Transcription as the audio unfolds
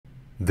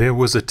There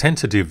was a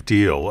tentative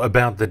deal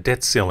about the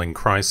debt ceiling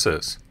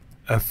crisis.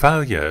 A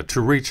failure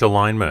to reach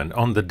alignment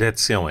on the debt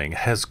ceiling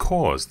has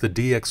caused the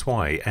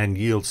DXY and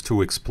yields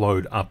to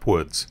explode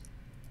upwards.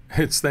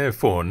 It's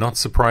therefore not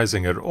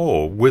surprising at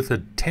all, with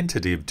a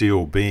tentative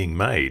deal being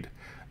made,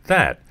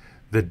 that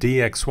the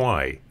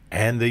DXY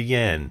and the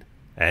yen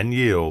and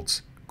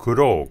yields could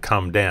all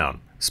come down,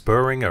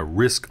 spurring a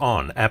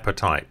risk-on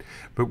appetite.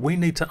 But we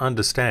need to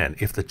understand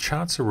if the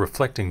charts are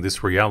reflecting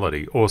this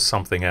reality or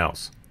something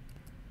else.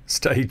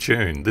 Stay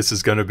tuned, this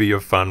is going to be a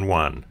fun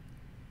one.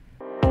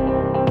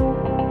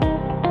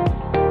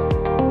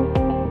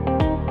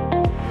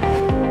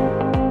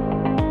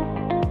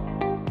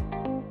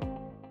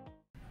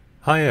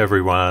 Hi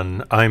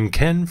everyone, I'm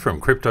Ken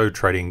from Crypto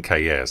Trading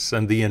KS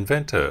and the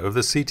inventor of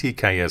the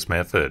CTKS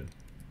method.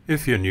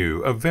 If you're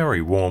new, a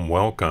very warm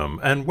welcome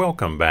and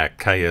welcome back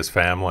KS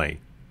family.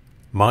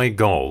 My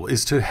goal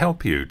is to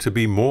help you to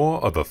be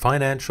more of a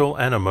financial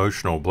and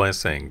emotional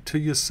blessing to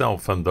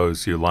yourself and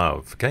those you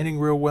love, gaining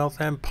real wealth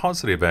and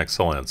positive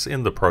excellence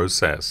in the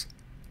process.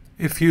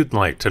 If you'd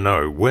like to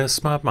know where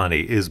smart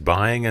money is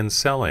buying and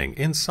selling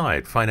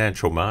inside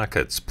financial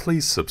markets,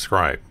 please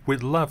subscribe.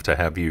 We'd love to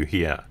have you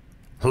here.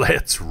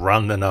 Let's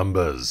run the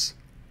numbers.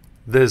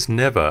 There's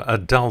never a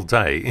dull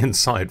day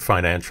inside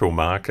financial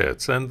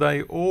markets, and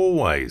they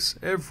always,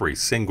 every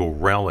single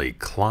rally,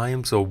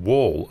 climbs a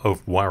wall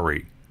of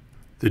worry.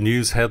 The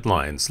news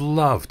headlines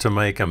love to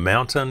make a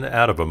mountain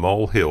out of a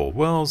molehill.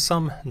 Well,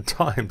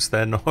 sometimes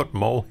they're not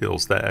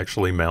molehills, they're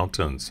actually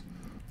mountains.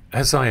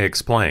 As I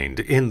explained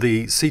in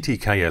the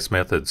CTKS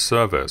Method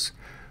service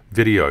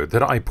video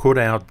that I put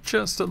out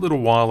just a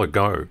little while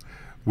ago,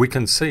 we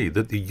can see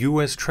that the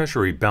US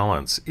Treasury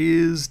balance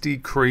is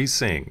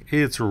decreasing.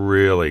 It's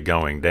really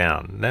going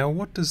down. Now,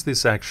 what does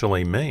this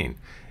actually mean?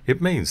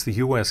 It means the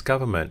US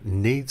government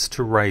needs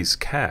to raise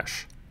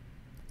cash.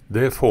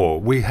 Therefore,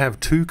 we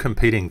have two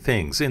competing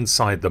things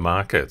inside the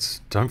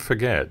markets. Don't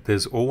forget,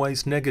 there's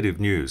always negative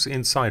news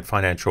inside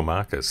financial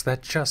markets.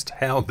 That's just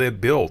how they're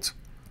built.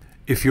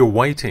 If you're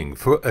waiting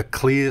for a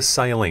clear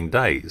sailing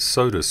day,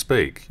 so to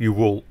speak, you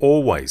will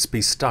always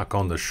be stuck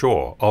on the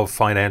shore of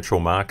financial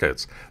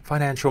markets.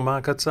 Financial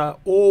markets are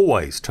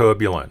always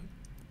turbulent.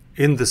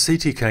 In the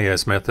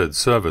CTKS Method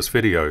service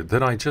video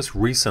that I just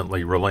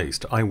recently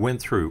released, I went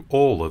through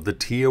all of the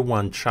Tier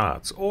 1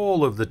 charts,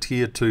 all of the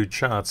Tier 2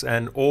 charts,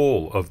 and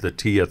all of the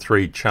Tier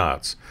 3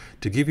 charts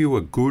to give you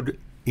a good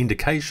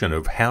indication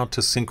of how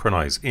to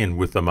synchronize in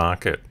with the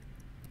market.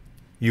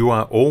 You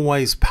are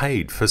always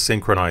paid for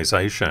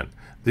synchronization.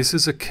 This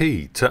is a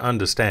key to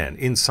understand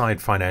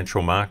inside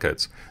financial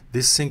markets.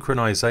 This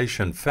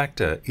synchronization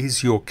factor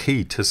is your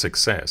key to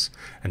success.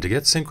 And to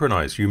get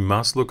synchronized, you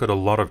must look at a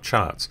lot of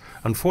charts.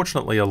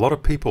 Unfortunately, a lot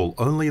of people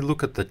only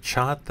look at the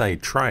chart they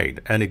trade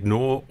and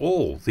ignore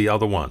all the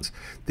other ones.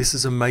 This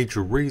is a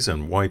major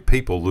reason why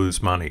people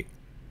lose money.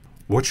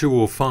 What you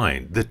will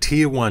find, the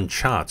Tier 1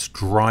 charts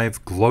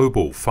drive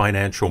global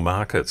financial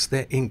markets.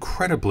 They're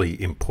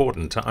incredibly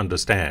important to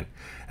understand.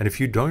 And if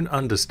you don't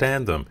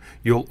understand them,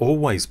 you'll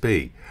always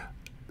be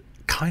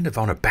kind of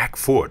on a back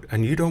foot,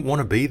 and you don't want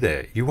to be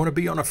there. You want to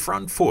be on a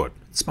front foot.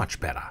 It's much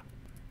better.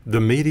 The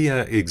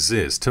media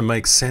exists to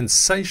make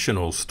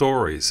sensational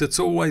stories. It's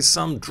always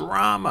some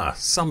drama,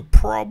 some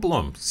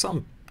problem,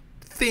 some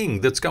thing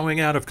that's going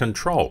out of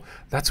control.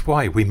 That's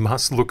why we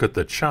must look at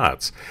the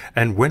charts.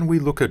 And when we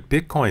look at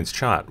Bitcoin's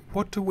chart,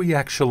 what do we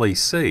actually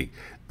see?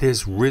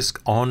 There's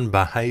risk-on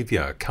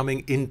behavior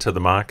coming into the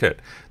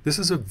market. This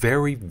is a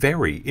very,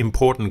 very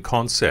important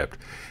concept.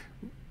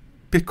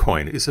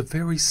 Bitcoin is a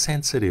very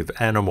sensitive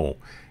animal.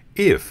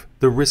 If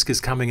the risk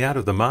is coming out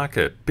of the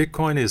market,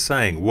 Bitcoin is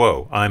saying,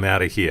 whoa, I'm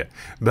out of here.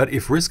 But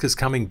if risk is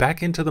coming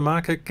back into the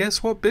market,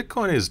 guess what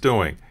Bitcoin is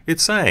doing?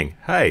 It's saying,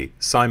 hey,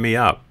 sign me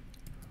up.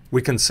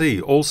 We can see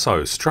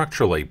also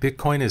structurally,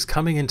 Bitcoin is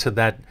coming into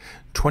that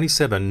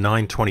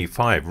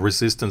 27,925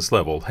 resistance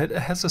level. It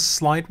has a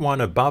slight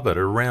one above it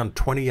around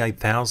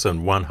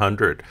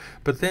 28,100.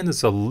 But then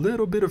there's a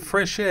little bit of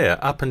fresh air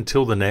up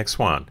until the next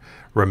one.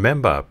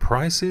 Remember,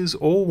 price is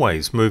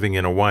always moving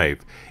in a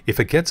wave. If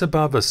it gets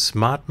above a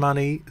smart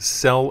money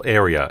sell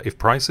area, if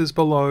price is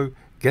below,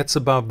 gets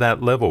above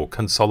that level,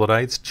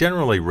 consolidates,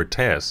 generally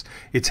retests,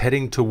 it's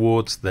heading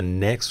towards the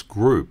next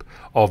group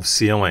of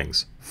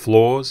ceilings.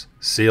 Floors,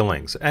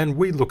 ceilings, and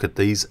we look at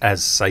these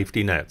as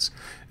safety nets.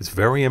 It's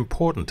very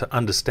important to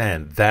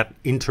understand that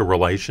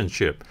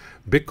interrelationship.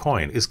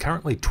 Bitcoin is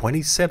currently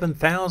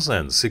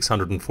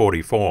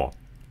 27,644.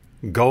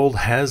 Gold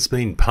has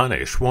been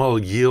punished while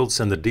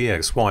yields and the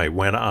DXY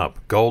went up.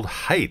 Gold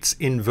hates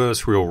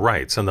inverse real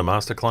rates, and the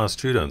masterclass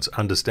students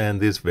understand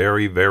this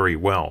very, very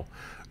well.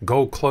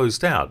 Gold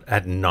closed out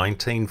at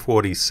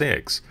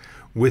 1946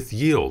 with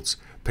yields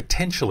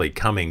potentially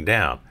coming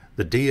down.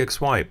 The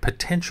DXY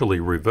potentially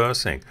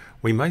reversing.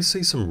 We may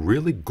see some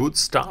really good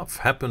stuff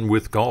happen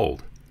with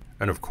gold.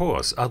 And of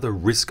course, other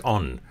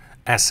risk-on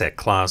asset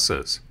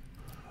classes.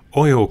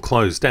 Oil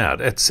closed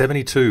out at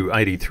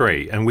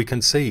 72.83 and we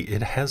can see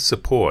it has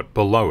support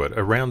below it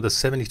around the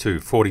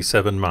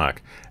 72.47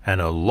 mark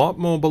and a lot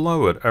more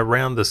below it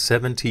around the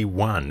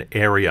 71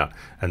 area,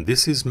 and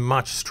this is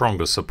much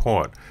stronger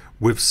support.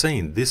 We've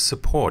seen this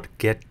support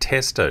get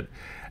tested,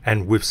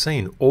 and we've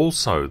seen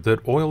also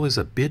that oil is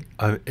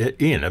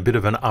in a bit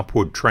of an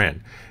upward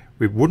trend.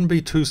 It wouldn't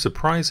be too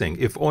surprising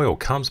if oil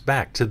comes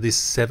back to this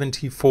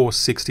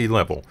 74.60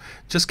 level.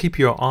 Just keep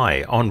your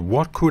eye on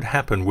what could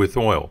happen with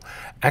oil.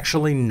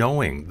 Actually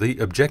knowing the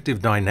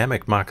objective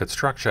dynamic market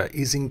structure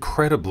is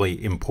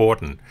incredibly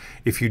important.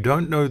 If you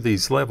don't know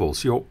these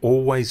levels, you're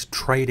always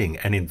trading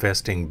and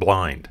investing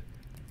blind.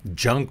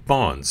 Junk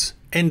bonds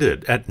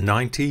ended at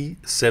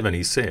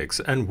 90.76,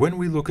 and when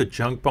we look at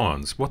junk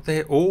bonds, what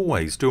they're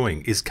always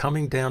doing is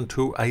coming down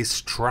to a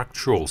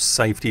structural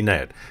safety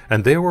net,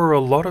 and there were a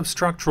lot of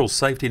structural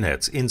safety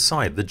nets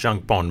inside the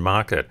junk bond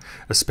market,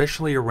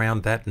 especially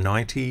around that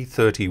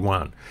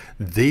 90.31.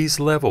 These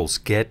levels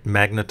get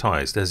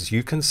magnetized, as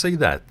you can see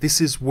that. This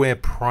is where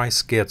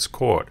price gets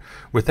caught.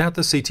 Without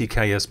the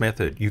CTKS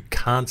method, you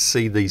can't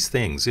see these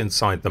things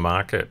inside the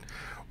market.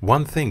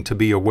 One thing to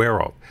be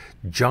aware of,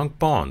 junk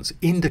bonds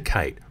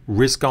indicate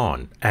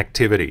risk-on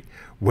activity.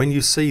 When you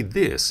see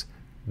this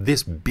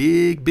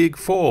big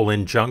fall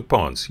in junk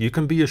bonds, you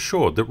can be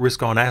assured that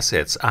risk-on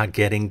assets are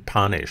getting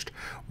punished.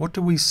 What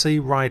do we see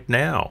right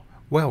now?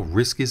 Well,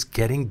 risk is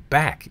getting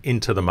back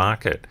into the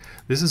market.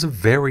 This is a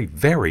very,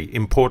 very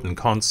important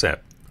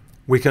concept.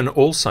 We can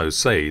also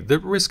see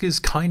that risk is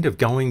kind of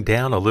going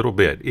down a little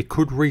bit. It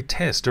could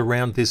retest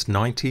around this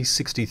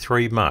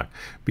 90.63 mark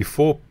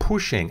before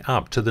pushing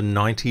up to the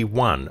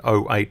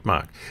 91.08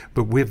 mark.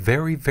 But we're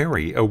very,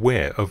 very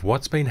aware of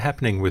what's been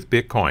happening with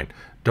Bitcoin.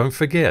 Don't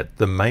forget,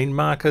 the main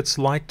markets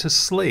like to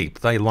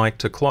sleep, they like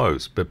to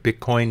close, but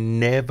Bitcoin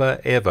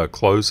never ever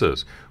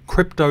closes.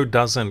 Crypto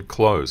doesn't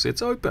close.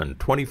 It's open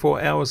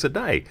 24 hours a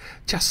day,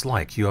 just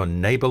like your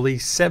neighborly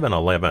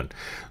 7-Eleven.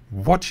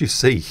 What you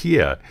see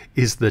here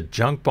is that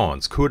junk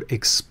bonds could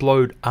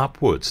explode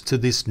upwards to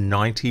this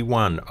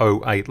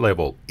 91.08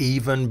 level,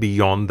 even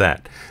beyond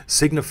that,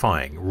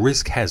 signifying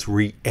risk has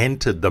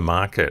re-entered the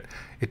market.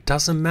 It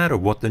doesn't matter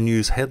what the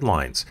news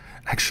headlines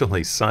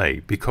actually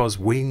say, because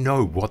we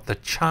know what the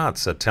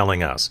charts are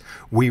telling us.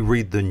 We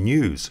read the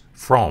news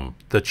from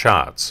the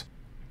charts.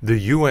 The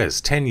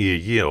US 10-year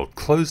yield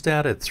closed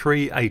out at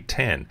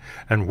 3.810,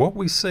 and what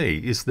we see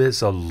is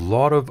there's a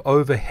lot of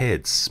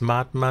overhead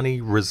smart money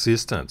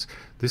resistance.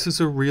 This is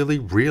a really,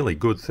 really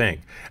good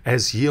thing.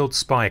 As yields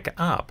spike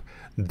up,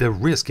 the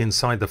risk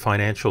inside the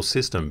financial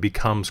system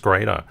becomes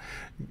greater.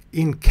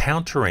 In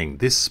countering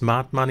this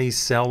smart money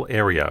sell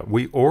area,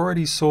 we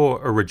already saw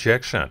a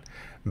rejection,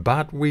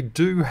 but we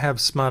do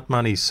have smart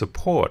money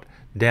support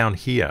down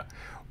here.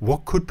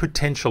 What could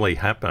potentially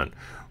happen?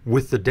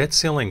 With the debt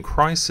ceiling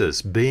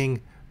crisis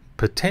being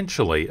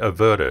potentially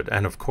averted,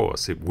 and of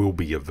course it will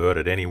be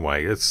averted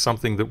anyway, it's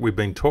something that we've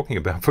been talking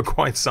about for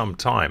quite some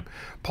time.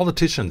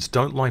 Politicians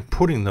don't like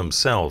putting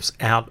themselves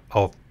out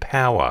of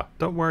power.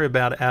 Don't worry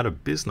about out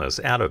of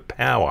business, out of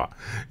power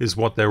is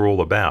what they're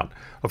all about.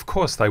 Of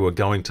course they were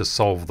going to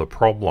solve the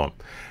problem.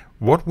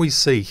 What we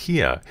see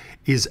here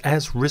is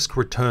as risk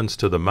returns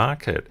to the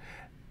market,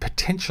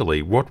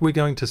 potentially what we're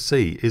going to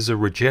see is a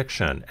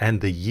rejection and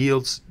the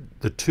yields,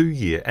 the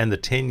 2-year and the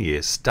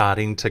 10-year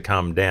starting to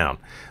come down.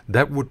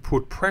 That would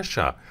put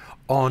pressure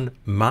on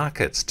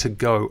markets to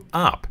go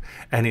up,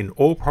 and in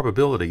all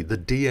probability the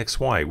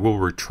DXY will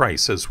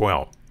retrace as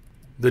well.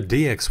 The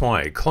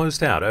DXY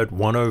closed out at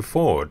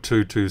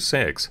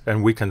 104.226,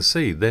 and we can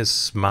see there's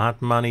smart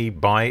money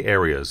buy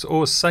areas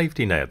or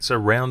safety nets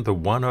around the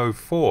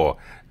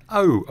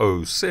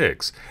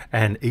 104.006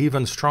 and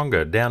even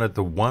stronger down at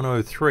the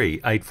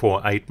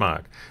 103.848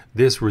 mark.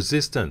 There's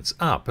resistance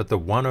up at the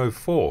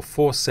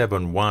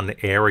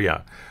 104.471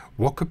 area.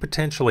 What could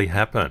potentially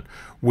happen?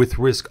 With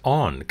risk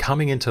on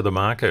coming into the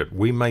market,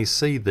 we may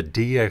see the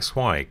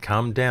DXY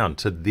come down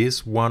to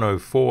this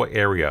 104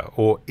 area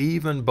or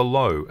even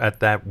below at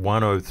that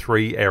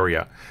 103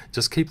 area.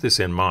 Just keep this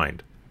in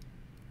mind.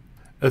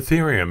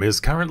 Ethereum is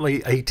currently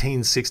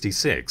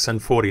 1866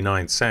 and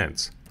 49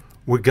 cents.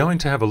 We're going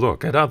to have a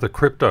look at other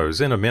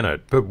cryptos in a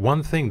minute, but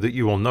one thing that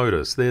you will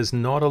notice, there's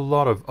not a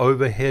lot of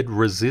overhead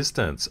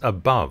resistance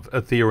above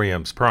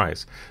Ethereum's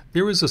price.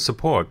 There is a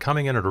support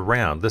coming in at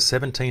around the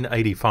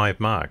 1785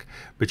 mark,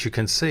 but you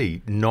can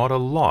see not a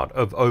lot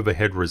of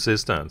overhead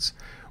resistance.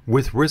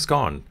 With risk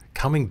on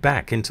coming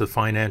back into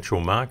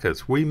financial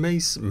markets, we may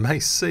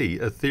see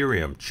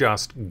Ethereum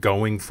just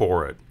going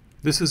for it.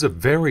 This is a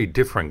very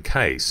different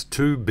case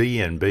to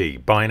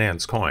BNB,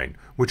 Binance Coin,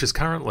 which is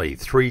currently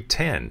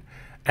 310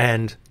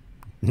 and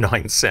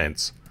 9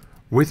 cents.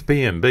 With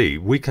BNB,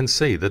 we can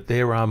see that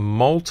there are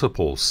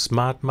multiple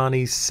smart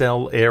money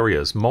sell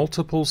areas,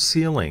 multiple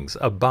ceilings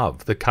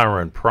above the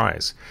current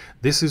price.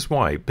 This is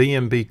why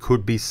BNB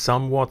could be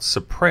somewhat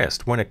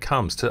suppressed when it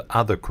comes to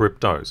other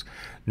cryptos.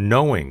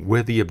 Knowing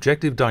where the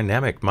objective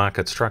dynamic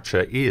market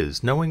structure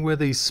is, knowing where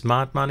these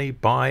smart money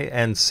buy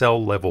and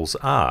sell levels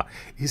are,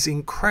 is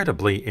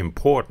incredibly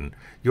important.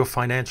 Your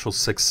financial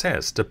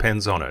success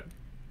depends on it.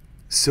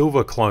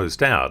 Silver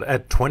closed out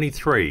at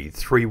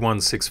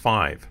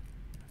 23.3165.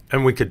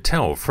 And we could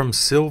tell from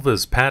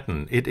silver's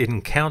pattern it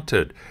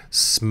encountered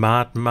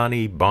smart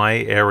money buy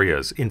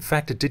areas. In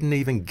fact, it didn't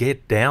even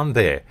get down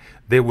there.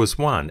 There was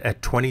one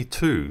at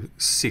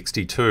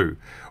 22.62.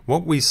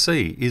 What we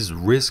see is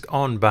risk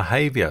on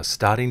behavior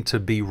starting to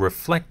be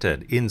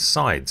reflected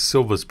inside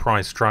silver's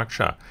price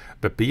structure.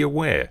 But be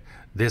aware,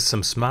 there's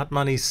some smart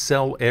money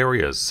sell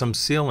areas, some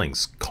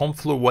ceilings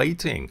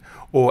confluating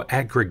or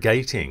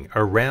aggregating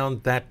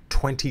around that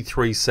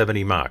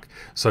 23.70 mark.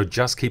 So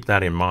just keep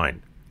that in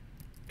mind.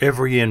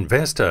 Every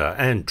investor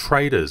and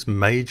trader's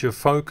major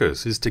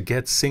focus is to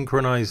get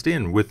synchronized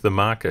in with the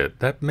market.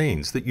 That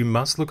means that you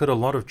must look at a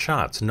lot of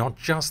charts, not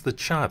just the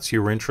charts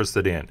you're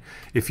interested in.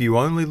 If you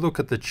only look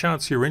at the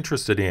charts you're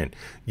interested in,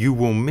 you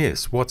will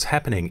miss what's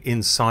happening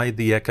inside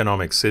the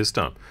economic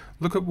system.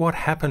 Look at what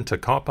happened to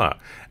copper,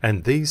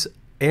 and these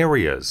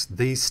areas,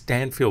 these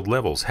Stanfield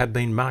levels, have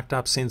been marked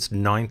up since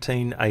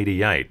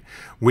 1988.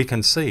 We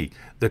can see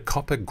the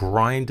copper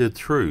grinded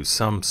through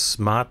some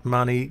smart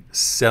money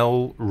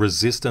sell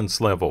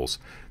resistance levels,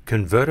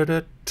 converted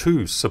it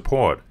to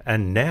support,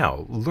 and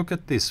now look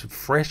at this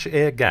fresh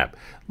air gap,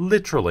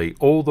 literally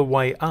all the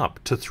way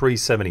up to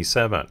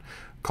 377.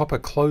 Copper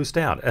closed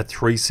out at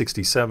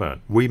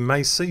 367. We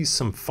may see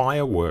some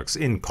fireworks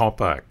in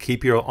copper.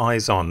 Keep your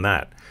eyes on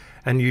that.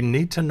 And you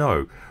need to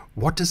know,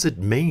 what does it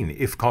mean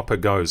if copper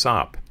goes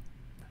up?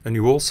 And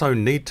you also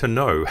need to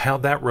know how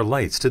that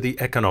relates to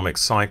the economic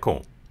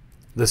cycle.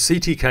 The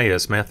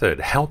CTKS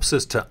method helps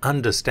us to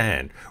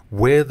understand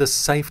where the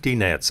safety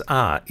nets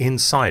are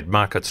inside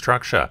market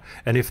structure,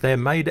 and if they're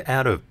made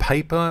out of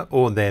paper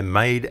or they're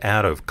made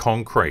out of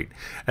concrete.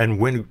 And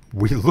when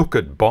we look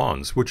at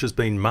bonds, which has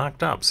been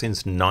marked up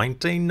since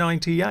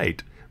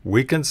 1998,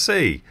 we can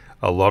see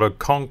a lot of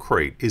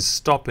concrete is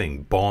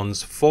stopping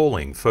bonds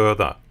falling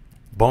further.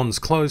 Bonds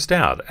closed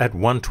out at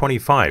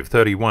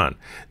 125.31.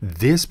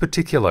 This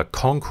particular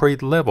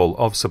concrete level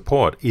of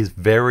support is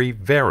very,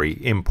 very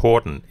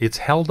important. It's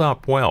held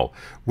up well.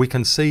 We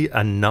can see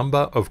a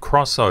number of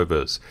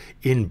crossovers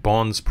in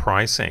bonds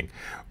pricing.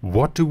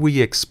 What do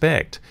we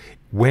expect?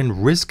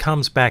 When risk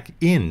comes back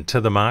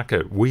into the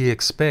market, we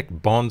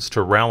expect bonds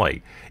to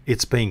rally.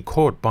 It's been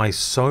caught by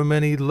so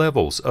many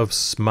levels of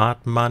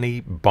smart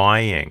money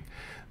buying.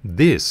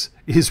 This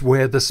is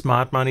where the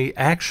smart money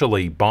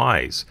actually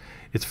buys.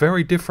 It's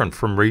very different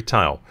from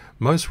retail.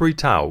 Most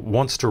retail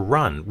wants to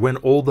run when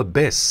all the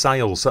best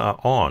sales are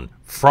on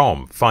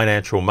from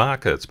financial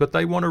markets, but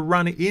they want to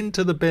run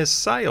into the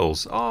best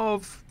sales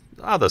of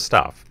other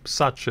stuff,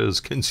 such as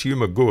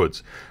consumer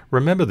goods.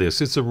 Remember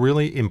this, it's a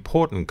really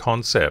important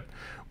concept.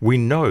 We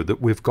know that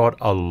we've got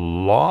a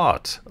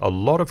lot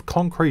of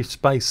concrete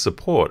space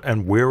support,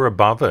 and we're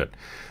above it.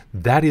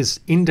 That is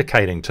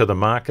indicating to the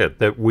market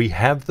that we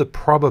have the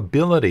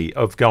probability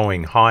of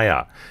going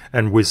higher,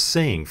 and we're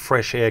seeing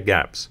fresh air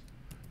gaps.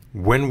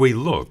 When we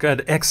look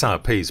at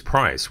XRP's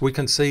price, we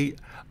can see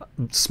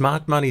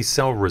smart money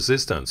sell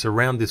resistance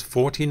around this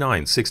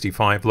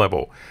 49.65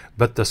 level,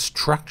 but the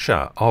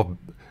structure of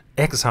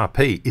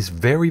XRP is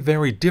very,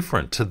 very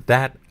different to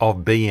that of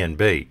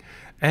BNB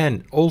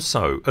and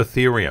also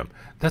Ethereum.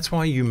 That's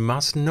why you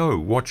must know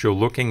what you're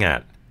looking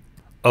at.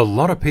 A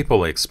lot of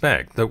people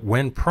expect that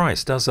when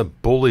price does a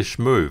bullish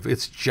move,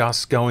 it's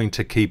just going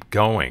to keep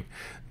going.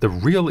 The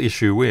real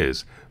issue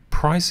is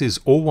price is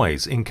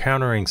always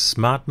encountering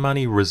smart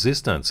money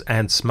resistance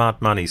and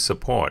smart money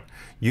support.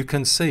 You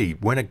can see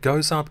when it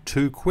goes up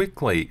too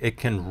quickly, it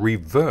can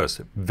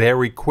reverse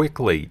very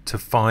quickly to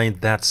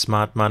find that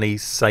smart money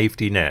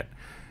safety net.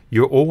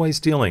 You're always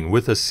dealing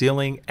with a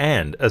ceiling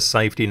and a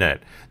safety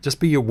net. Just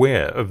be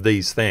aware of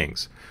these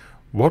things.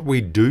 What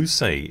we do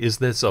see is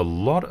there's a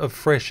lot of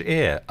fresh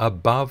air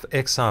above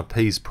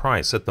XRP's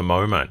price at the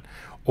moment.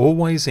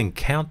 Always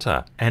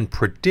encounter and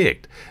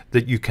predict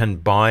that you can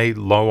buy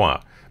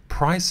lower.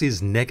 Price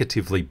is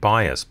negatively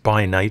biased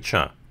by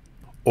nature.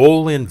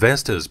 All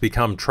investors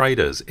become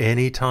traders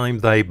anytime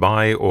they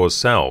buy or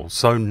sell,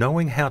 so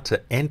knowing how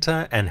to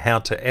enter and how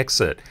to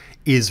exit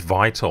is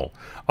vital.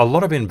 A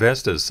lot of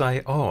investors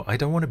say, oh, I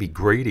don't want to be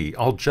greedy,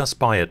 I'll just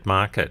buy at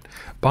market.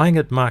 Buying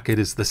at market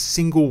is the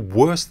single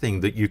worst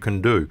thing that you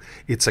can do.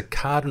 It's a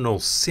cardinal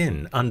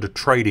sin under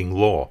trading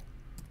law.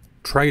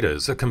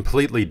 Traders are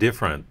completely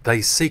different.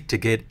 They seek to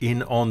get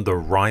in on the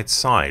right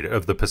side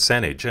of the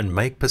percentage and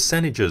make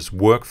percentages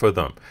work for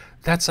them.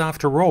 That's,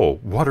 after all,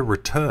 what a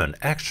return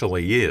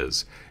actually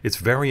is. It's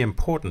very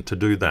important to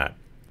do that.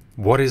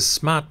 What is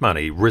smart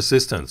money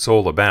resistance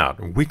all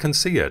about? We can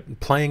see it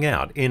playing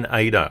out in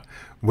ADA.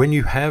 When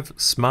you have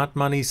smart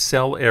money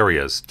sell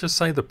areas, just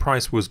say the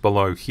price was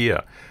below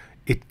here,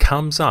 it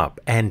comes up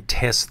and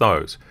tests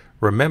those.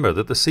 Remember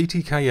that the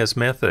CTKS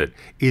method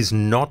is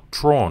not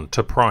drawn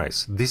to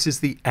price. This is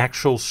the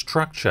actual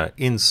structure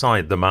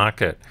inside the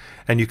market.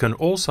 And you can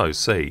also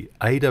see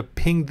ADA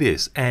pinged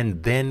this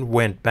and then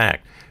went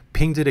back.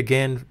 Pinged it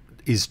again,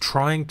 is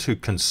trying to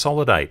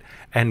consolidate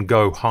and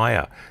go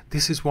higher.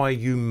 This is why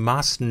you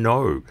must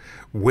know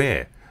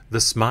where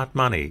the smart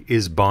money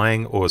is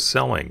buying or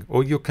selling,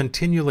 or you'll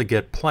continually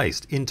get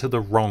placed into the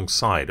wrong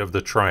side of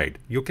the trade.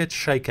 You'll get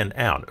shaken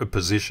out of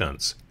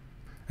positions.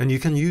 And you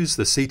can use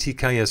the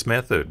CTKS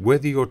method.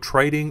 Whether you're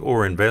trading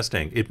or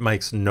investing, it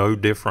makes no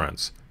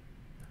difference.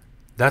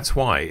 That's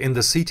why in the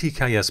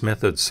CTKS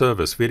method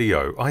service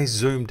video, I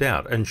zoomed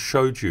out and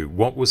showed you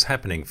what was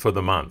happening for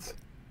the month.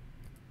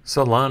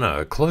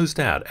 Solana closed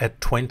out at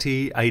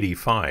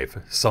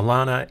 2085.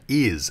 Solana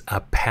is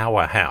a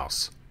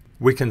powerhouse.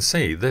 We can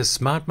see there's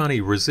smart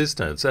money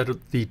resistance at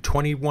the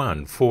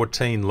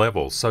 2114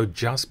 level, so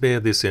just bear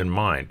this in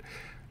mind.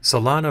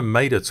 Solana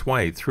made its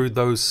way through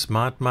those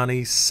smart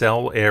money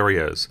sell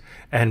areas,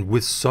 and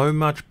with so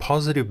much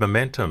positive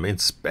momentum,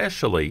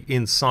 especially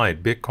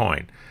inside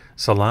Bitcoin,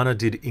 Solana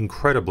did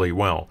incredibly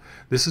well.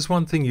 This is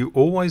one thing you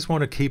always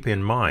want to keep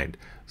in mind.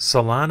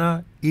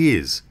 Solana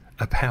is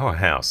a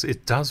powerhouse.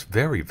 It does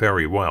very,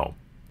 very well.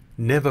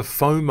 Never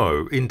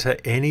FOMO into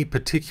any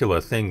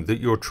particular thing that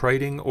you're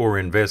trading or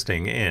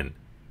investing in.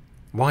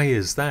 Why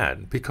is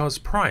that? Because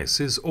price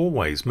is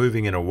always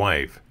moving in a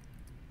wave.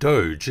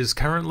 DOGE is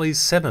currently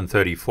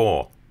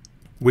 734.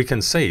 We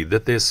can see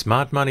that there's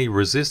smart money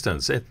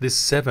resistance at this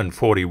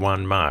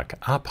 741 mark,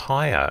 up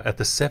higher at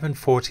the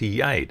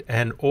 748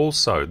 and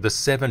also the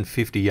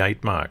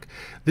 758 mark.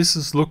 This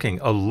is looking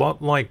a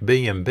lot like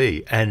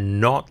BNB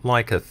and not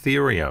like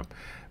Ethereum,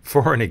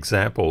 for an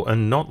example,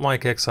 and not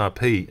like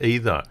XRP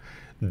either.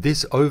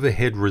 This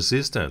overhead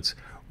resistance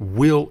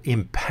will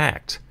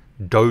impact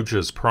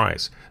DOGE's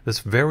price. That's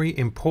very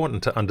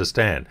important to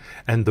understand.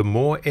 And the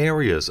more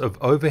areas of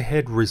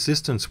overhead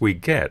resistance we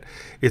get,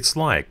 it's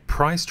like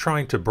price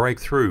trying to break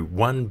through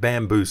one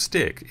bamboo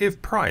stick.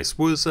 If price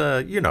was,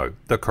 the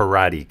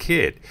Karate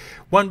Kid,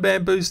 one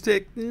bamboo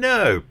stick,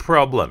 no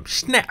problem.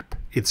 Snap!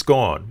 It's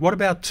gone. What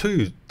about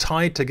two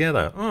tied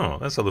together? Oh,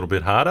 that's a little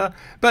bit harder.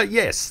 But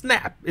yes,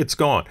 snap, it's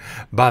gone.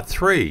 But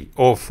 3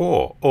 or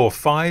 4 or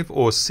 5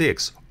 or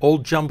 6 all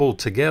jumbled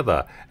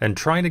together and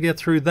trying to get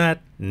through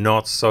that,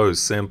 not so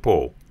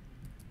simple.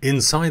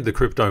 Inside the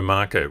crypto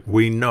market,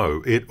 we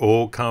know it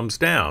all comes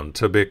down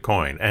to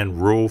Bitcoin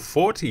and Rule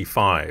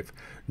 45.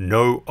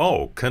 No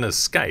alt can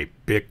escape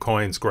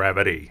Bitcoin's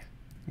gravity.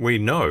 We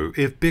know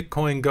if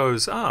Bitcoin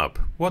goes up,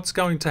 what's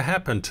going to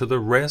happen to the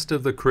rest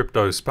of the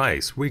crypto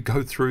space? We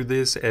go through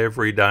this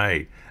every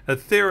day.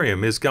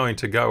 Ethereum is going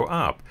to go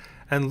up.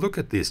 And look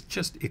at this,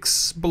 just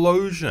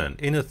explosion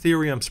in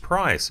Ethereum's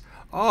price.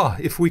 Oh,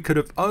 if we could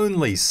have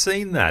only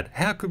seen that.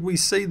 How could we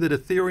see that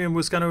Ethereum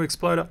was going to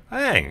explode?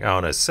 Hang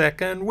on a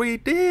second, we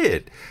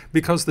did.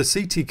 Because the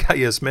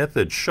CTKS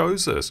method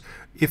shows us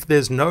if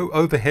there's no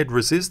overhead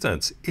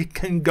resistance, it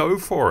can go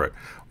for it.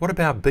 What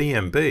about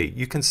BNB?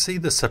 You can see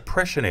the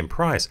suppression in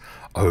price.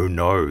 Oh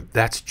no,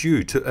 that's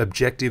due to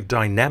objective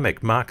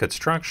dynamic market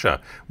structure,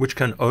 which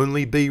can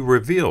only be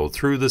revealed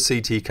through the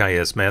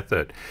CTKS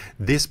method.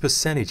 This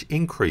percentage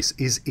increase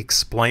is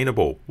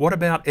explainable. What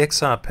about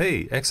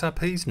XRP?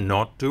 XRP's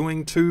not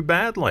doing too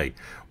badly.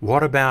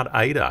 What about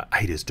ADA?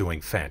 ADA's doing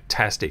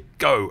fantastic.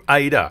 Go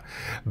ADA!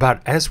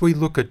 But as we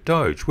look at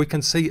Doge, we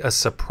can see a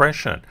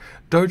suppression.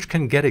 Doge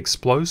can get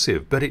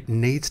explosive, but it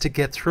needs to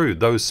get through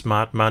those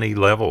smart money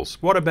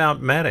levels. What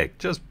about Matic?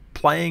 Just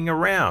playing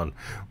around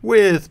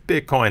with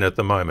Bitcoin at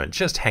the moment,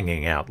 just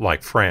hanging out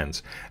like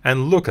friends.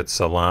 And look at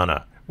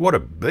Solana. What a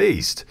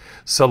beast.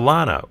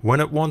 Solana, when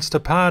it wants to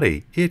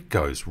party, it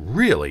goes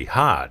really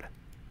hard.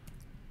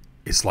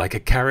 It's like a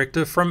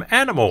character from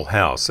Animal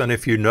House, and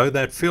if you know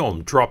that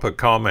film, drop a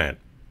comment.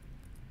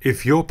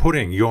 If you're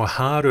putting your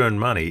hard-earned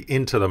money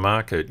into the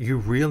market, you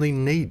really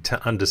need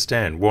to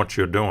understand what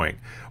you're doing.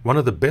 One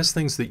of the best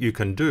things that you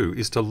can do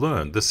is to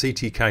learn the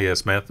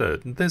CTKS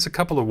method. There's a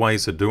couple of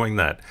ways of doing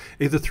that,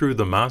 either through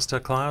the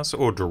masterclass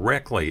or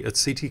directly at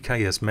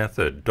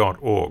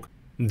ctksmethod.org.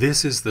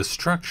 This is the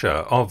structure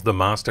of the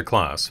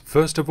masterclass.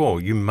 First of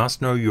all, you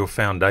must know your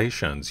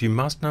foundations. You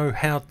must know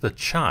how the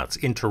charts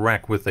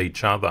interact with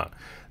each other.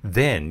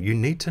 Then you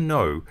need to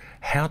know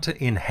how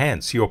to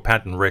enhance your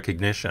pattern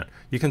recognition.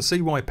 You can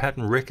see why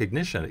pattern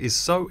recognition is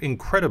so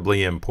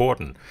incredibly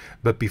important.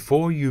 But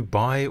before you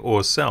buy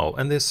or sell,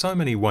 and there's so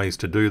many ways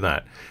to do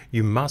that,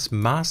 you must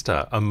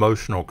master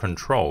emotional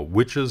control,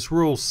 which is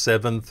Rule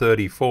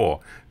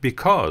 734,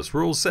 because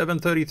Rule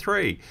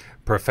 733,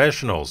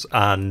 professionals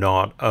are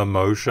not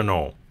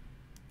emotional.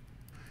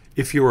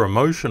 If you're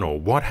emotional,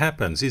 what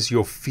happens is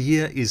your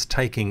fear is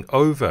taking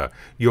over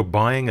your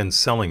buying and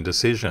selling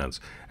decisions,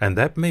 and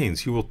that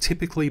means you will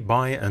typically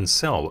buy and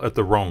sell at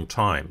the wrong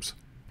times.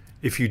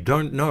 If you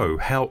don't know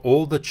how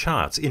all the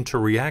charts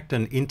interact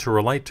and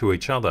interrelate to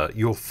each other,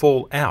 you'll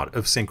fall out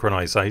of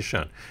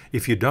synchronization.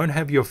 If you don't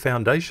have your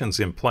foundations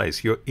in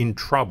place, you're in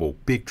trouble,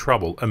 big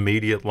trouble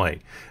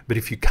immediately. But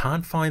if you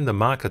can't find the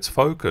market's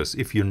focus,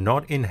 if you're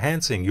not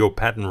enhancing your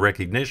pattern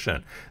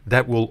recognition,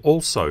 that will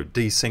also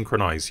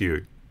desynchronize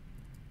you.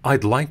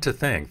 I'd like to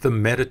thank the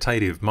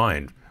Meditative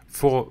Mind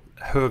for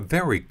her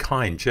very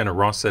kind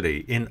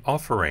generosity in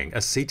offering a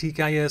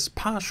CTKS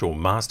partial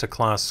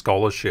masterclass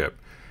scholarship.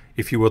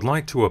 If you would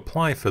like to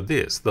apply for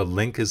this, the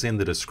link is in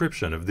the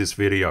description of this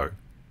video.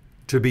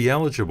 To be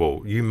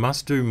eligible, you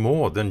must do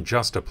more than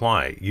just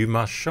apply. You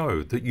must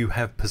show that you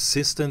have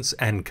persistence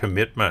and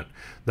commitment.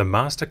 The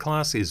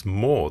masterclass is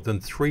more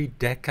than 3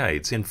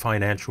 decades in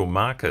financial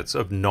markets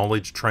of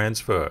knowledge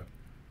transfer.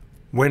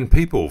 When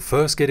people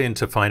first get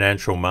into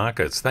financial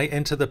markets, they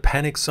enter the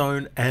panic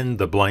zone and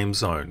the blame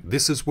zone.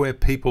 This is where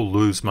people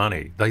lose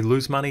money. They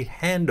lose money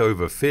hand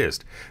over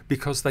fist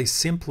because they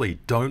simply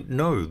don't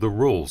know the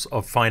rules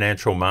of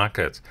financial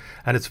markets.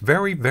 And it's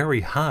very,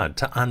 very hard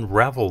to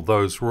unravel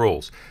those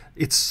rules.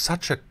 It's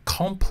such a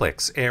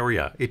complex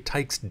area. It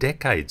takes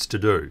decades to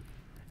do.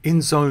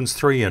 In zones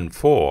 3 and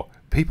 4,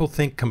 people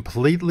think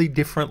completely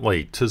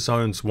differently to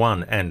zones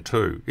 1 and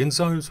 2. In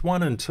zones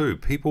 1 and 2,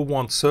 people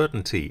want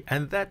certainty,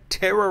 and that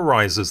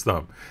terrorizes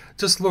them.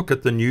 Just look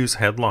at the news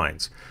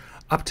headlines.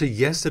 Up to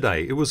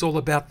yesterday, it was all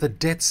about the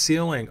debt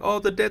ceiling. Oh,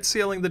 the debt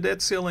ceiling,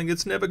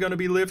 it's never going to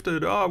be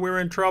lifted. Oh, we're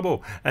in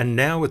trouble. And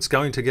now it's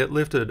going to get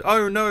lifted.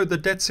 Oh no, the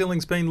debt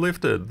ceiling's been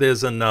lifted.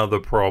 There's another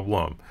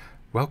problem.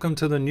 Welcome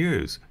to the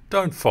news.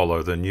 Don't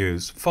follow the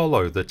news,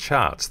 follow the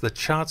charts. The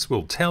charts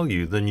will tell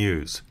you the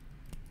news.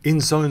 In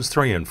zones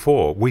 3 and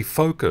 4, we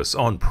focus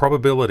on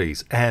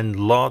probabilities and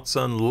lots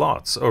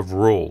of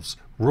rules.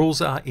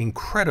 Rules are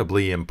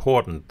incredibly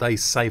important. They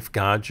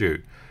safeguard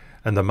you.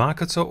 And the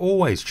markets are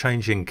always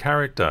changing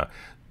character.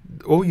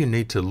 All you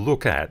need to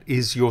look at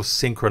is your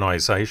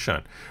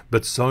synchronization.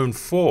 But zone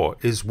 4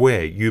 is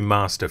where you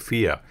master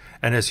fear.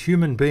 And as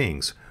human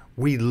beings,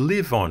 we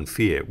live on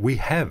fear. We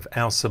have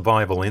our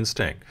survival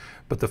instinct.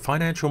 But the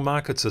financial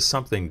markets are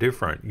something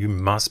different. You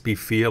must be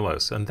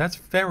fearless. And that's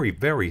very,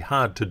 very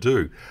hard to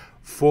do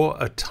for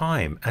a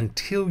time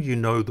until you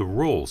know the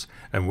rules.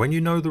 And when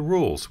you know the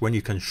rules, when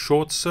you can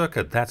short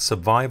circuit that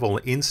survival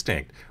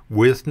instinct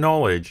with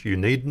knowledge, you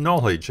need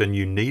knowledge and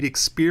you need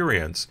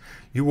experience,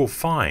 you will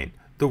find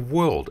the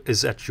world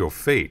is at your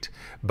feet.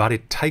 But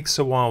it takes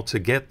a while to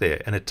get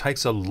there, and it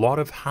takes a lot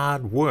of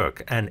hard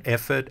work and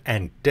effort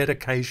and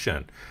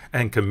dedication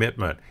and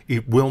commitment.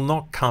 It will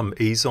not come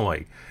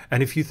easily.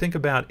 And if you think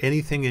about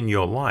anything in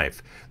your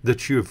life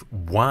that you've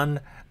won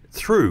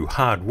through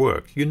hard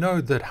work, you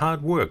know that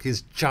hard work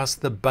is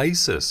just the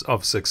basis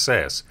of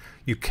success.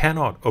 You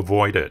cannot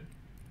avoid it.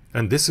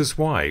 And this is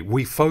why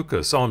we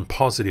focus on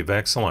positive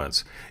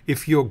excellence.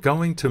 If you're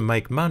going to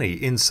make money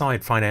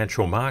inside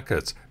financial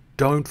markets,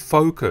 don't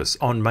focus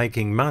on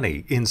making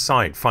money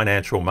inside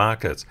financial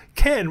markets.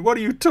 Ken, what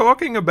are you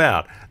talking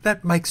about?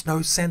 That makes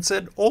no sense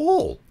at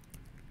all.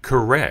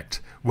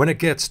 Correct. When it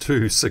gets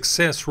to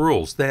success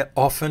rules, they're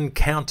often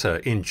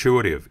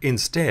counterintuitive.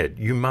 Instead,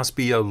 you must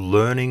be a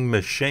learning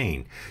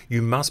machine.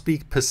 You must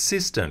be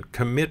persistent,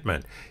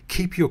 commitment.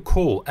 Keep your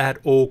cool at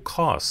all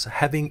costs,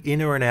 having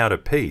inner and outer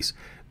peace.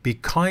 Be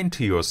kind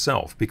to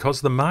yourself, because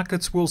the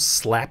markets will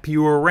slap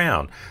you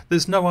around.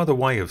 There's no other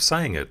way of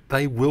saying it.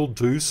 They will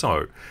do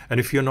so. And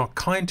if you're not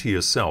kind to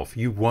yourself,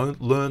 you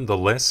won't learn the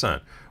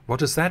lesson.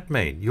 What does that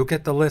mean? You'll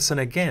get the lesson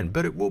again,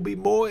 but it will be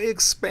more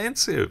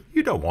expensive.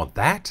 You don't want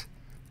that.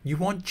 You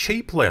want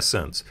cheap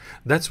lessons.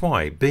 That's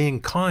why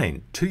being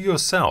kind to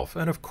yourself,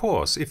 and of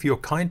course, if you're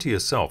kind to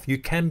yourself, you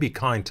can be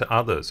kind to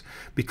others,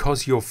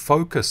 because you're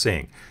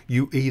focusing.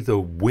 You either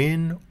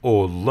win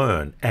or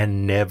learn,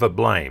 and never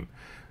blame.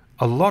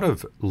 A lot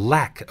of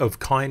lack of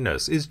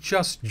kindness is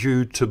just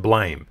due to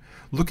blame.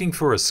 Looking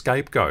for a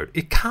scapegoat.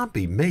 It can't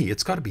be me.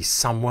 It's got to be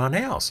someone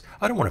else.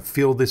 I don't want to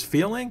feel this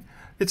feeling.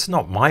 It's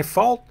not my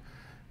fault.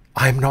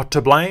 I'm not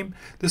to blame.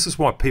 This is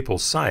what people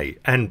say.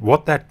 And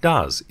what that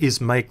does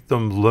is make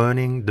them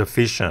learning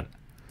deficient.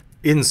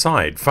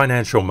 Inside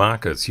financial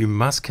markets, you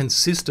must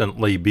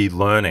consistently be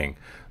learning.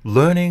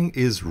 Learning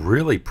is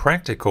really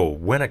practical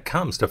when it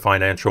comes to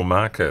financial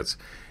markets.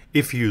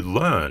 If you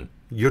learn,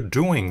 you're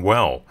doing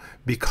well,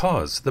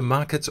 because the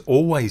market's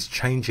always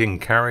changing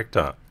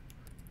character.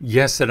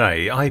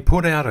 Yesterday, I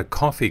put out a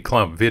coffee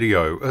club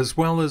video as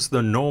well as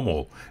the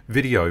normal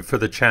video for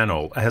the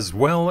channel, as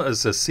well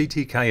as a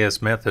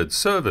CTKS Method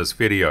service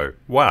video.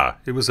 Wow,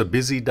 it was a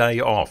busy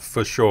day off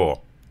for sure.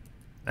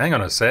 Hang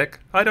on a sec,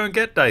 I don't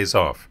get days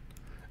off.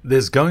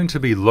 There's going to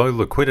be low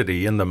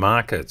liquidity in the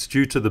markets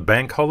due to the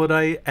bank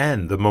holiday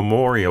and the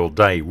Memorial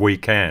Day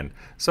weekend.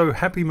 So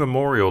happy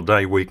Memorial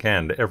Day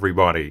weekend,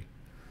 everybody.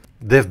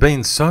 There've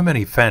been so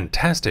many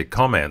fantastic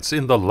comments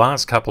in the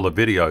last couple of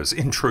videos.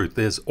 In truth,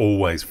 there's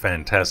always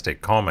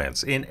fantastic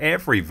comments in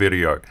every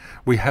video.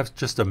 We have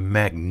just a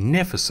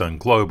magnificent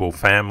global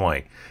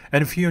family.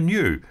 And if you're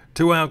new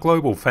to our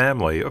global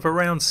family of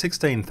around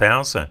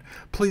 16,000,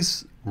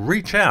 please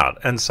reach out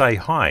and say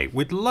hi.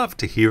 We'd love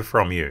to hear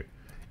from you.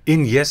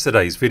 In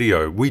yesterday's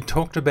video, we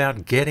talked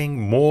about getting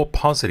more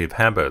positive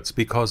habits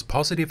because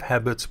positive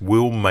habits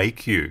will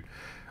make you.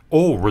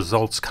 All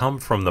results come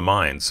from the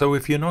mind, so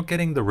if you're not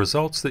getting the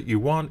results that you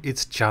want,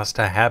 it's just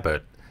a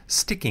habit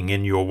sticking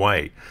in your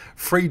way.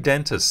 Free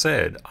Dentist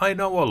said, I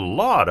know a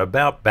lot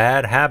about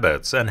bad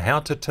habits and how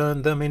to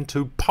turn them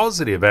into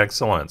positive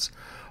excellence.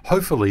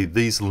 Hopefully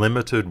these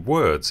limited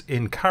words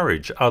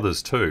encourage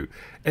others too.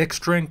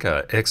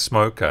 Ex-drinker,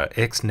 ex-smoker,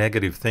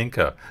 ex-negative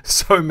thinker.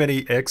 So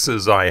many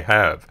X's I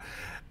have.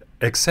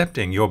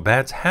 Accepting your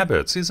bad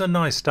habits is a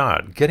nice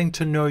start. Getting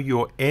to know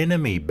your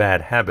enemy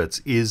bad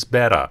habits is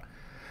better.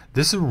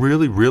 This is a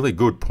really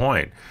good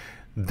point.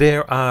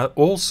 There are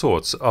all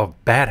sorts of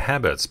bad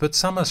habits, but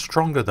some are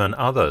stronger than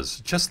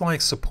others, just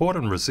like support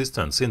and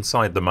resistance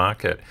inside the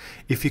market.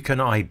 If you can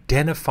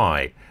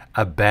identify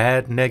a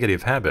bad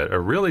negative habit, a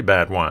really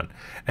bad one,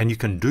 and you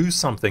can do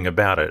something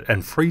about it,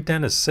 and Free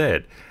Dentist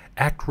said,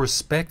 act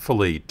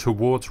respectfully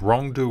towards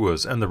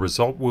wrongdoers and the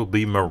result will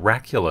be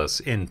miraculous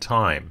in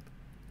time.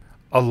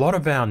 A lot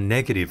of our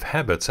negative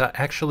habits are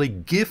actually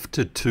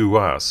gifted to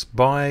us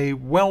by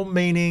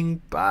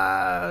well-meaning,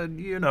 but,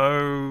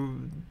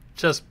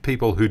 just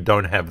people who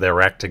don't have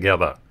their act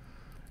together.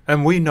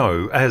 And we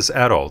know as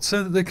adults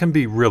that it can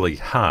be really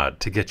hard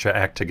to get your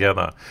act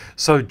together.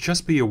 So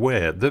just be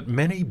aware that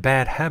many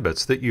bad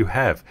habits that you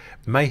have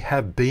may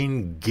have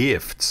been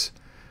gifts.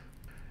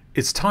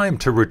 It's time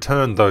to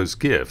return those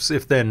gifts.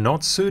 If they're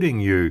not suiting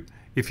you,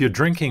 if you're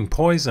drinking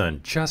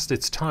poison,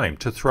 it's time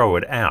to throw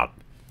it out.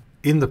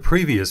 In the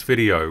previous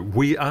video,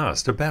 we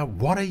asked about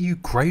what are you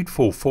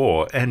grateful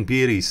for, and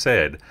Beardy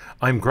said,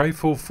 I'm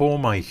grateful for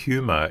my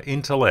humor,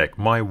 intellect,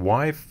 my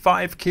wife,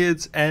 5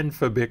 kids, and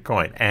for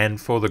Bitcoin, and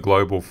for the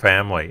global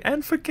family,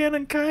 and for Ken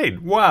and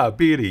Kate. Wow,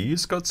 Beardy,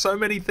 you've got so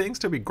many things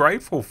to be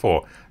grateful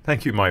for.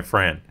 Thank you, my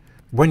friend.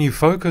 When you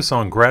focus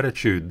on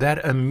gratitude,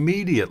 that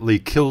immediately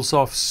kills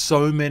off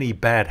so many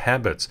bad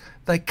habits.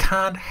 They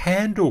can't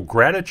handle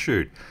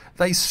gratitude.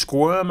 They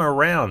squirm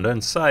around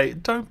and say,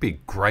 don't be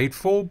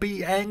grateful,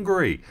 be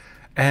angry.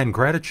 And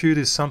gratitude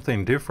is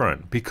something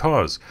different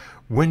because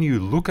when you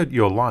look at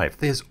your life,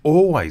 there's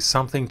always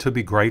something to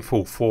be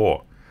grateful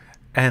for.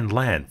 And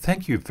Land,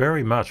 thank you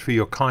very much for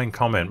your kind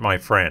comment, my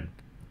friend.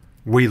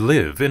 We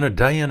live in a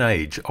day and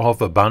age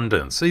of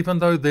abundance, even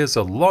though there's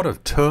a lot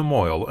of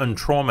turmoil and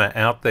trauma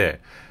out there.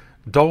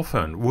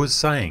 Dolphin was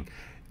saying,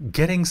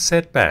 getting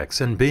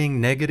setbacks and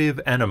being negative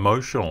and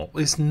emotional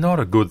is not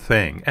a good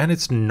thing, and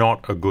it's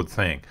not a good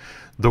thing.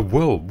 The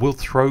world will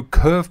throw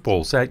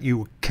curveballs at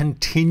you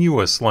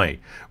continuously.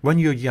 When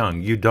you're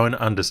young, you don't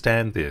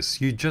understand this.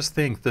 You just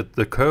think that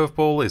the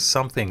curveball is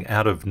something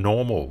out of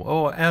normal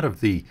or out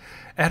of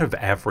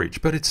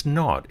average, but it's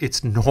not.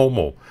 It's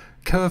normal.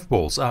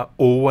 Curveballs are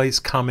always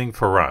coming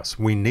for us.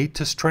 We need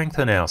to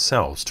strengthen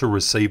ourselves to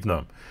receive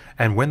them.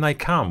 And when they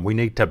come, we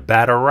need to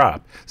batter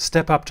up,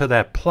 step up to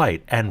that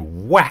plate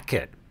and whack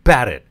it,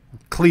 bat it,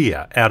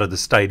 clear out of the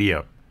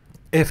stadium.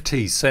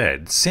 FT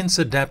said, since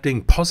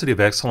adapting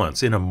positive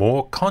excellence in a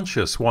more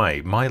conscious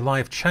way, my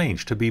life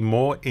changed to be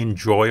more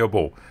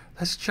enjoyable.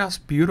 That's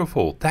just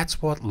beautiful.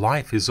 That's what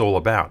life is all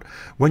about.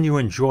 When you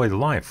enjoy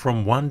life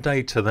from one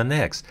day to the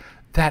next,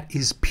 that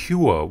is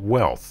pure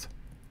wealth.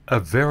 A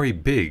very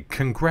big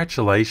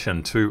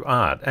congratulations to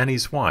Art and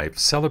his wife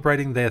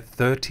celebrating their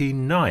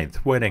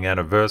 39th wedding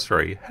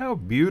anniversary. How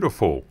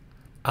beautiful.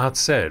 Art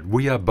said,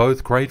 we are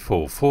both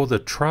grateful for the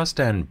trust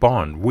and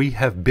bond we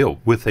have built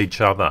with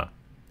each other,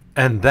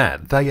 and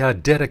that they are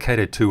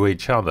dedicated to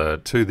each other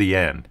to the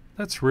end.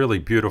 That's really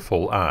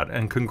beautiful, Art,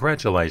 and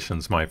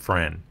congratulations, my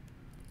friend.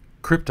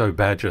 Crypto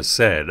Badger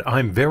said,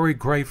 I'm very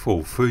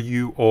grateful for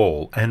you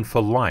all and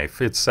for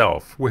life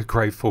itself. We're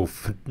grateful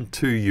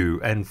to you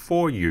and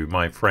for you,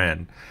 my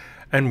friend.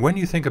 And when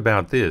you think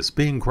about this,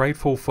 being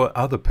grateful for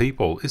other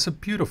people is a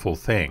beautiful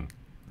thing.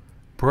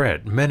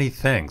 Brett, many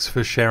thanks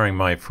for sharing,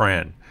 my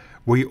friend.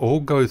 We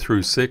all go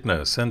through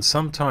sickness and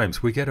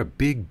sometimes we get a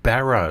big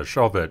barrage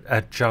of it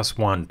at just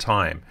one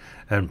time.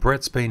 And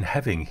Brett's been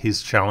having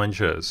his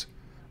challenges.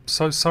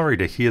 So sorry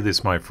to hear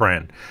this, my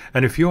friend.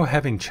 And if you're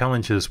having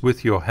challenges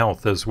with your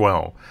health as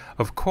well,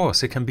 of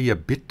course it can be a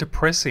bit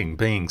depressing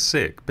being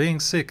sick. Being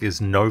sick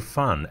is no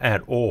fun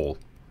at all.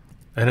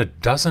 And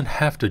it doesn't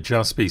have to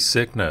just be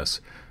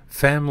sickness.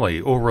 Family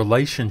or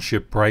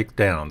relationship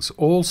breakdowns,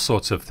 all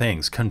sorts of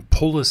things can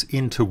pull us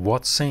into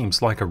what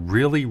seems like a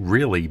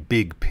really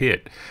big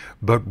pit.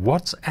 But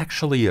what's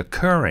actually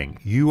occurring?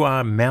 You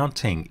are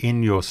mounting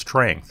in your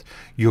strength.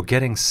 You're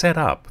getting set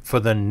up for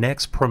the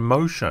next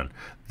promotion,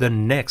 the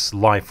next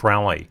life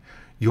rally.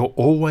 You're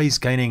always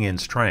gaining in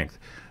strength.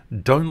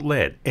 Don't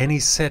let any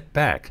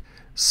setback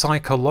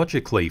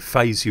psychologically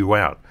phase you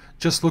out.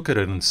 Just look at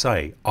it and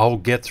say, I'll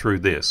get through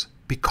this,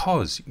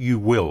 because you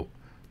will.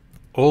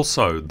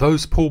 Also,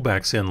 those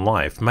pullbacks in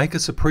life make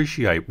us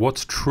appreciate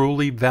what's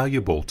truly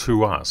valuable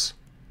to us.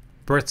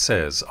 Brett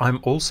says, I'm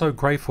also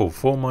grateful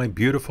for my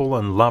beautiful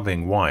and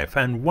loving wife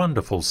and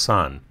wonderful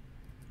son.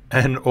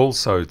 And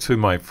also to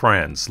my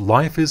friends,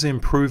 life is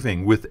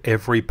improving with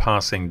every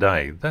passing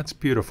day. That's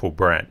beautiful,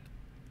 Brett.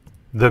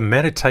 The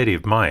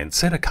meditative mind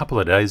said a couple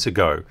of days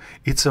ago,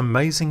 it's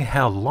amazing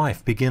how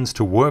life begins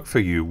to work for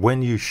you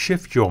when you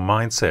shift your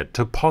mindset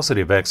to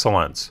positive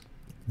excellence.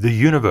 The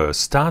universe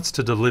starts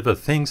to deliver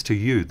things to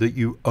you that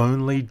you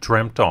only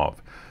dreamt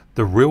of.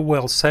 The Real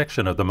Wealth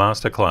section of the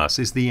masterclass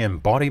is the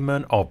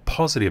embodiment of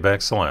positive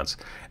excellence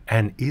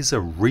and is a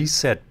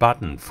reset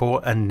button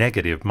for a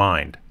negative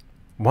mind.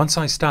 Once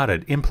I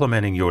started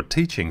implementing your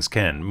teachings,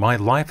 Ken, my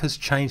life has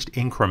changed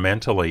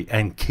incrementally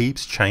and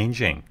keeps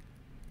changing.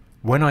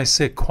 When I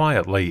sit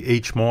quietly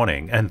each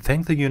morning and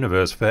thank the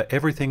universe for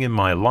everything in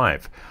my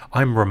life,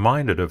 I'm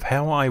reminded of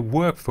how I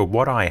work for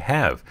what I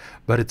have,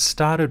 but it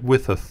started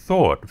with a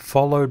thought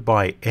followed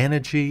by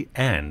energy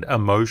and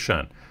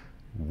emotion.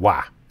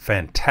 Wow,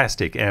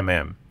 fantastic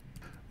MM.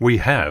 We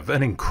have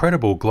an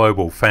incredible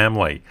global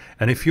family,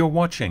 and if you're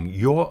watching,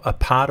 you're a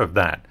part of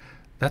that.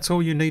 That's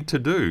all you need to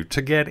do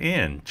to get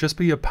in. Just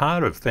be a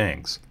part of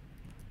things.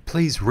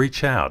 Please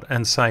reach out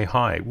and say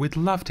hi. We'd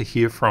love to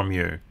hear from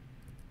you.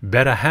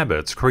 Better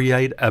habits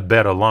create a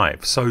better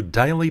life. So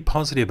daily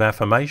positive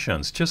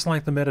affirmations, just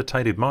like the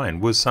meditative mind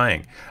was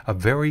saying, are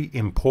very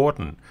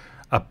important.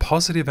 A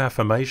positive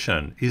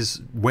affirmation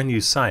is when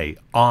you say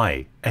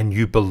I and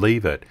you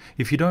believe it.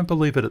 If you don't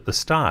believe it at the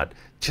start,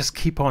 just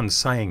keep on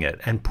saying it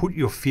and put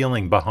your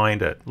feeling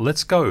behind it.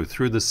 Let's go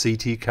through the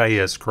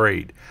CTKS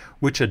Creed,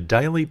 which are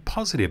daily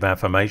positive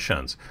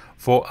affirmations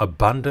for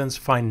abundance,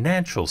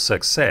 financial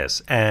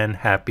success, and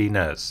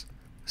happiness.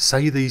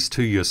 Say these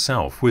to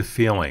yourself with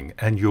feeling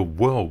and your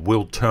world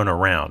will turn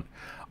around.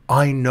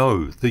 I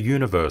know the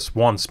universe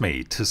wants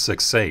me to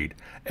succeed.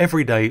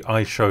 Every day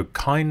I show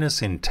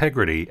kindness,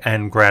 integrity,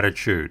 and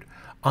gratitude.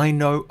 I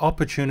know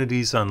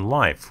opportunities in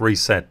life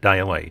reset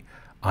daily.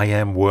 I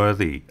am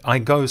worthy. I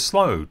go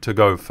slow to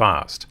go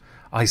fast.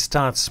 I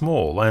start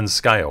small and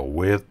scale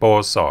with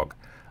Borsog.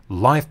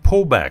 Life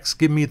pullbacks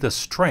give me the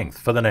strength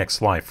for the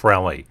next life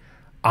rally.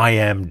 I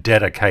am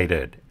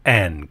dedicated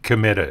and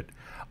committed.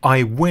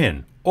 I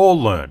win or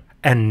learn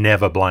and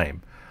never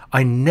blame.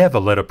 I never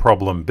let a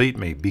problem beat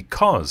me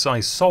because I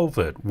solve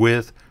it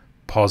with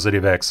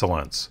positive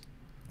excellence.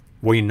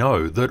 We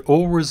know that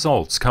all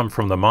results come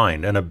from the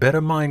mind, and a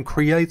better mind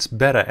creates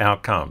better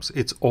outcomes.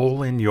 It's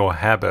all in your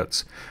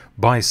habits.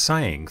 By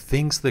saying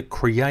things that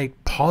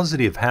create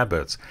positive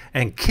habits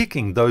and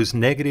kicking those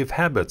negative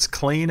habits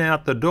clean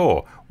out the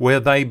door where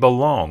they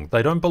belong.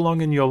 They don't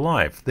belong in your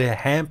life. They're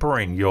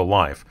hampering your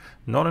life,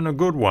 not in a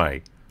good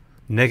way.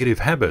 Negative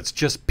habits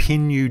just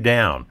pin you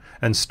down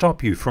and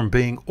stop you from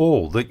being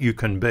all that you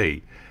can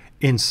be.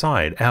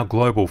 Inside our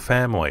global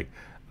family,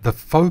 the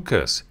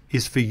focus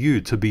is for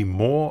you to be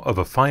more of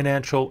a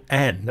financial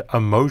and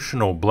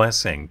emotional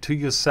blessing to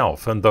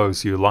yourself and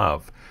those you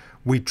love.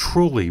 We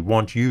truly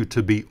want you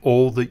to be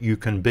all that you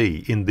can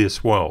be in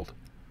this world.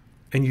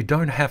 And you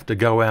don't have to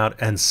go out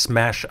and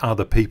smash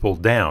other people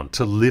down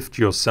to lift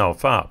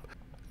yourself up.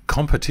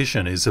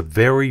 Competition is a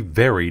very,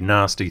 very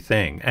nasty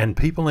thing, and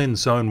people in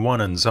Zone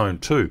 1 and Zone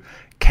 2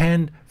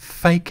 can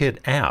fake it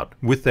out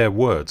with their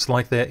words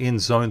like they're in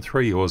Zone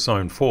 3 or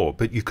Zone 4,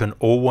 but you can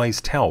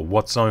always tell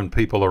what zone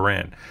people are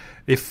in.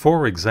 If,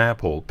 for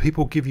example,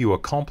 people give you a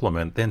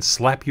compliment, then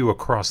slap you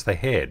across the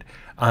head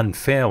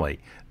unfairly,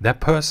 that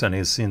person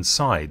is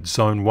inside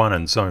Zone 1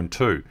 and Zone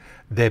 2.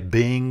 They're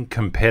being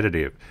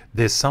competitive.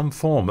 There's some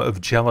form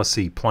of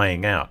jealousy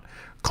playing out.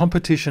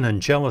 Competition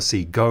and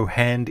jealousy go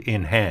hand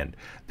in hand.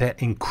 They're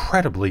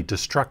incredibly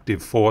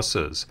destructive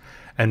forces.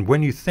 And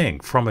when you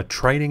think from a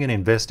trading and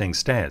investing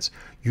stance,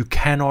 you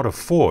cannot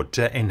afford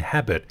to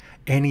inhabit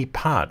any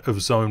part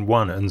of Zone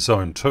 1 and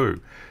Zone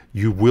 2.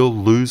 You will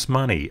lose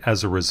money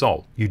as a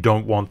result. You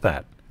don't want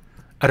that.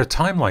 At a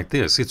time like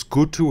this, it's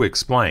good to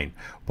explain,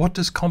 what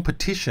does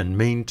competition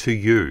mean to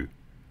you?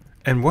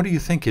 And what do you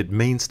think it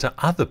means to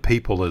other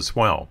people as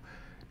well?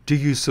 Do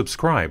you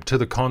subscribe to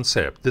the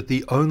concept that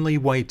the only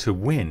way to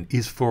win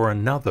is for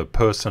another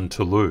person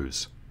to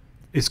lose?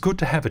 It's good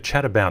to have a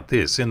chat about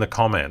this in the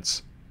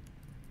comments.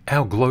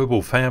 Our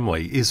global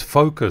family is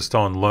focused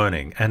on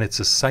learning, and it's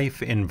a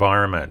safe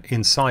environment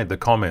inside the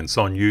comments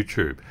on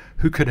YouTube.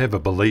 Who could ever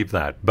believe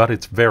that? But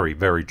it's very,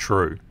 very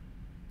true.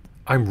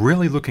 I'm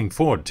really looking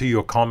forward to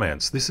your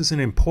comments. This is an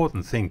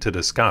important thing to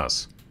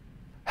discuss.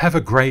 Have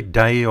a great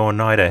day or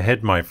night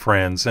ahead, my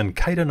friends, and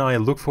Kate and I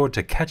look forward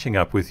to catching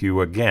up with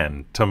you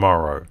again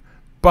tomorrow.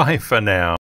 Bye for now.